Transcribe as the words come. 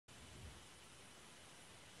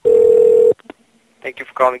Thank you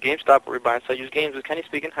for calling Gamestop, where we buy and sell used games. This is Kenny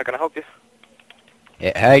speaking. How can I help you?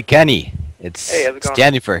 Hey, Kenny. It's Hey, how's it going?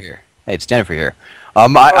 Jennifer here. Hey, it's Jennifer here.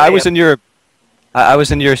 I was in your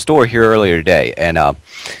store here earlier today, and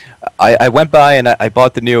I went by and I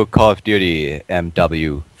bought the new Call of Duty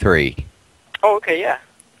MW3. Oh, okay, yeah.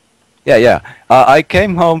 Yeah. I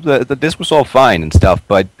came home. This was all fine and stuff,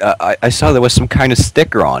 but I saw there was some kind of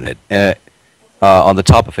sticker on it, on the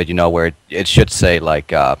top of it. You know, where it should say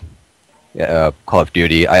like Call of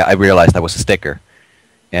Duty. I realized that was a sticker.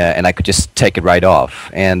 And I could just take it right off.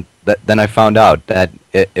 And then I found out that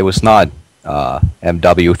it was not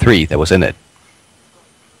MW3 that was in it.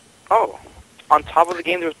 Oh, on top of the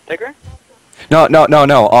game there was a sticker? No,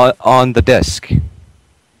 on the disc.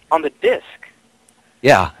 On the disc?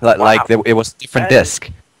 Yeah, like it was a different disc.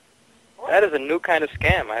 That is a new kind of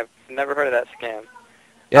scam. I've never heard of that scam.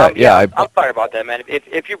 Yeah. I'm sorry about that, man.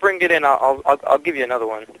 If you bring it in, I'll give you another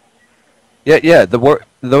one. Yeah.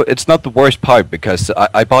 It's not the worst part because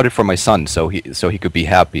I bought it for my son, so he could be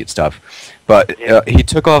happy and stuff. But he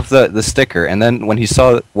took off the sticker, and then when he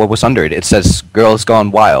saw what was under it, it says "Girls Gone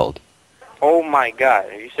Wild." Oh my God!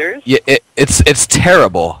 Are you serious? Yeah, it's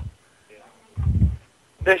terrible.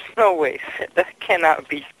 There's no way. That cannot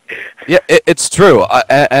be. Yeah, it's true.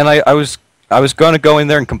 I was going to go in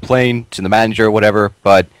there and complain to the manager or whatever,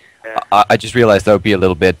 but I just realized that would be a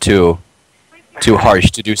little bit too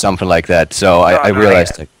harsh to do something like that. So I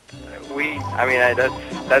realized. Yeah.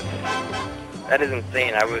 That is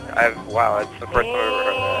insane. Wow, that's the first time I've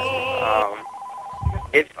ever heard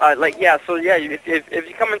that. If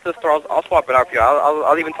you come into the store, I'll swap it out for you.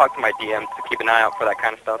 I'll even talk to my DMs to keep an eye out for that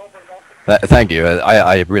kind of stuff. Thank you.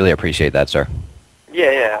 I really appreciate that, sir.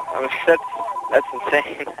 Yeah. I mean, that's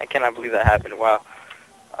insane. I cannot believe that happened. Wow.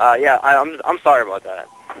 I'm sorry about that.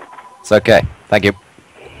 It's okay. Thank you.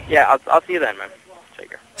 Yeah, I'll see you then, man. Take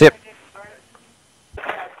care. See ya.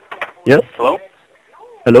 Yes? Hello?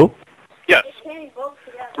 Hello? Yes.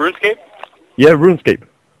 RuneScape? Yeah, RuneScape.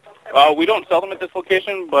 We don't sell them at this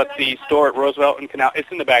location, but the store at Roosevelt and Canal, it's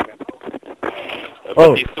in the bag.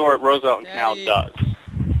 But the store at Roosevelt and Canal does.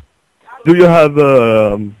 Do you have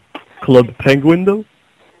Club Penguin, though?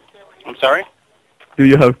 I'm sorry? Do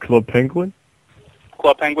you have Club Penguin?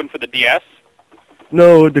 Club Penguin for the DS?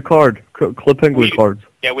 No, the card. Club Penguin cards.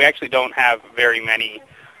 Yeah, we actually don't have very many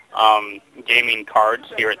gaming cards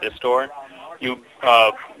here at this store. You'd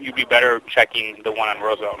be better checking the one on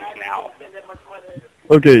Roosevelt and Canal.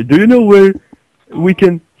 Okay, do you know where we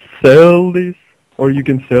can sell these? Or you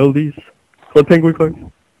can sell these Club Penguin cards?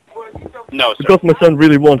 No, sir. Because my son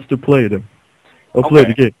really wants to play them. Or play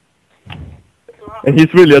the game. And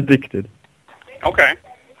he's really addicted. Okay.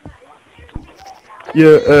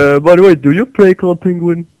 Yeah, by the way, do you play Club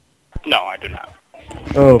Penguin? No, I do not.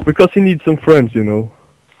 Oh, because he needs some friends, you know.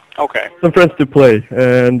 Okay. Some friends to play.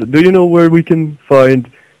 And do you know where we can find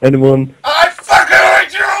anyone? I fucking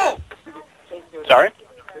hate you! Sorry?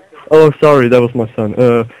 Oh, sorry, that was my son.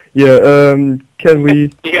 Can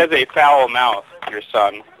we... He has a foul mouth, your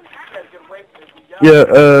son.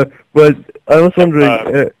 Yeah, but I was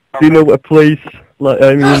wondering, do you know a place, like,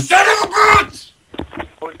 I mean... Son of a bitch!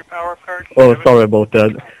 What was your power card? Oh, sorry about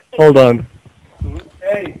that. Hold on.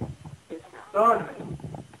 Hey, son.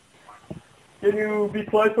 Can you be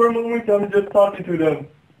quiet for a moment? I'm just talking to them.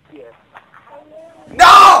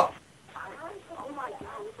 No!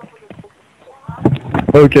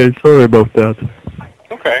 Okay, sorry about that.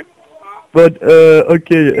 Okay. But,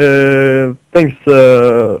 okay, thanks,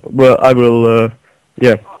 well, I will,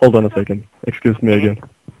 yeah, hold on a second. Excuse me again.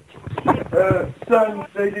 Son,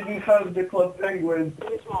 they didn't have the Club Penguin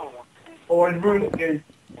or RuneScape.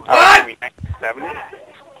 What?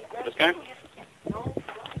 This guy?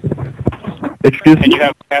 Excuse me? And you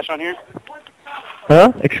have cash on here?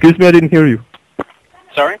 Huh? Excuse me, I didn't hear you.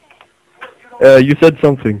 Sorry? You said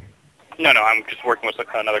something. No, I'm just working with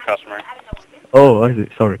another customer. Oh, I see,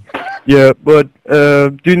 sorry. Yeah, but,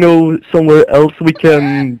 do you know somewhere else we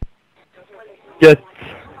can get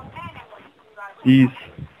these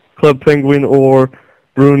Club Penguin or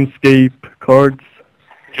RuneScape cards?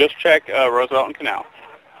 Just check Roosevelt and Canal.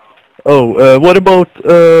 Oh, what about,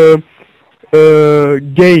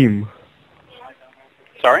 Game?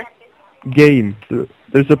 Sorry? Game.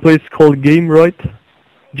 There's a place called Game, right?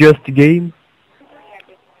 Just Game?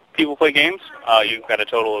 People play games. You've got a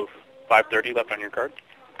total of $5.30 left on your card.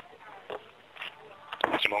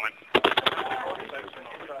 Just a moment.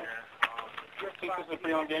 Since this is a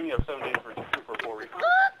pre-owned game, you have 7 days for 4 weeks.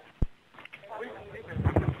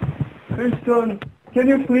 Hey, son, can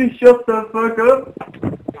you please shut the fuck up?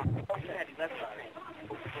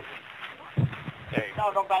 Hey.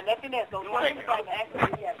 No, don't buy nothing else. Don't buy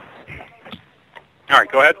nothing else. All right,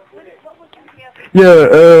 go ahead. Yeah,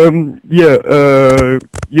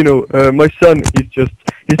 my son is just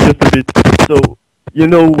a bit, so,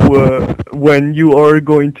 when you are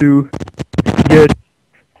going to get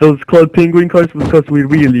those Club Penguin cards, because we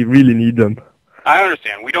really, really need them. I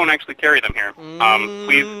understand. We don't actually carry them here.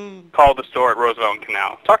 Please call the store at Roosevelt and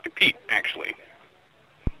Canal. Talk to Pete, actually.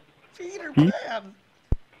 Peter Pete? Pan.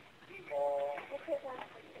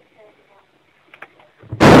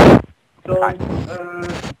 So,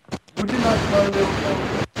 would you like my little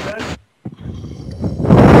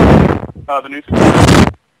The new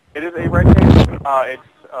it is a red case. It's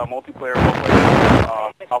multiplayer,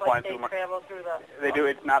 offline super. They do.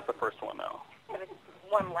 It's not the first one though.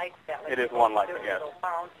 One like that. It is one like it, yes.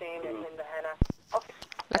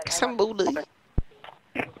 Like some booty.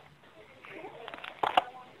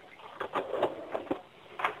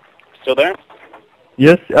 Still there?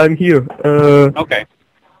 Yes, I'm here. Okay.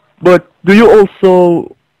 But do you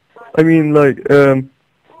also, do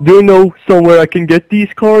you know somewhere I can get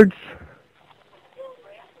these cards?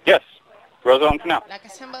 Yes. Roosevelt and Canal. Like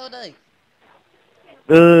some booty.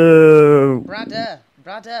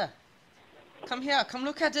 Brother. Come here, come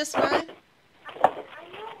look at this, man.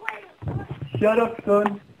 Shut up,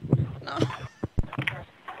 son. No.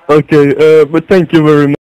 Okay, but thank you very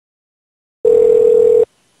much.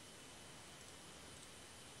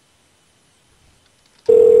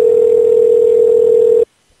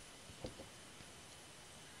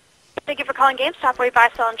 Thank you for calling Gamestop, where you buy,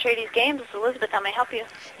 sell, and trade these games. This is Elizabeth. How may I help you?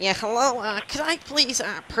 Yeah, hello. Could I please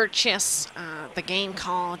purchase the game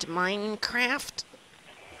called Minecraft?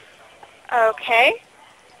 Okay.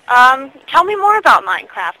 Tell me more about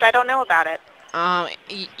Minecraft. I don't know about it.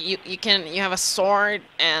 You have a sword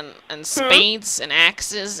and spades and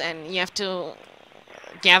axes, and you have to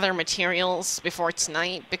gather materials before it's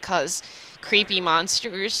night because creepy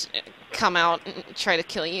monsters come out and try to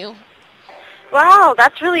kill you. Wow,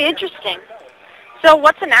 that's really interesting. So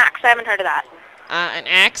what's an axe? I haven't heard of that. An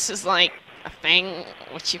axe is like a thing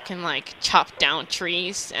which you can like chop down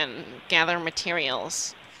trees and gather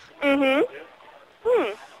materials. That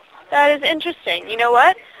is interesting. You know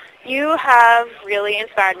what? You have really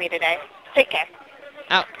inspired me today. Take care.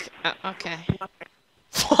 Oh, okay.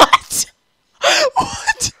 What?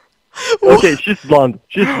 What? Okay, she's blonde.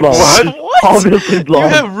 She's blonde. What? She's obviously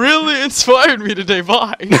blonde. You have really inspired me today.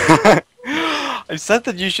 Bye. I said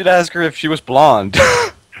that you should ask her if she was blonde.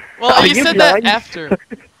 Well, Are you you said blind? that after.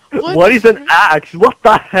 What is an axe? What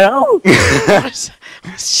the hell? Was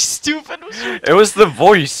she stupid? Was she... It was the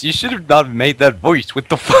voice. You should have not made that voice. What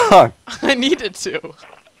the fuck? I needed to.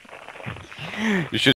 You should.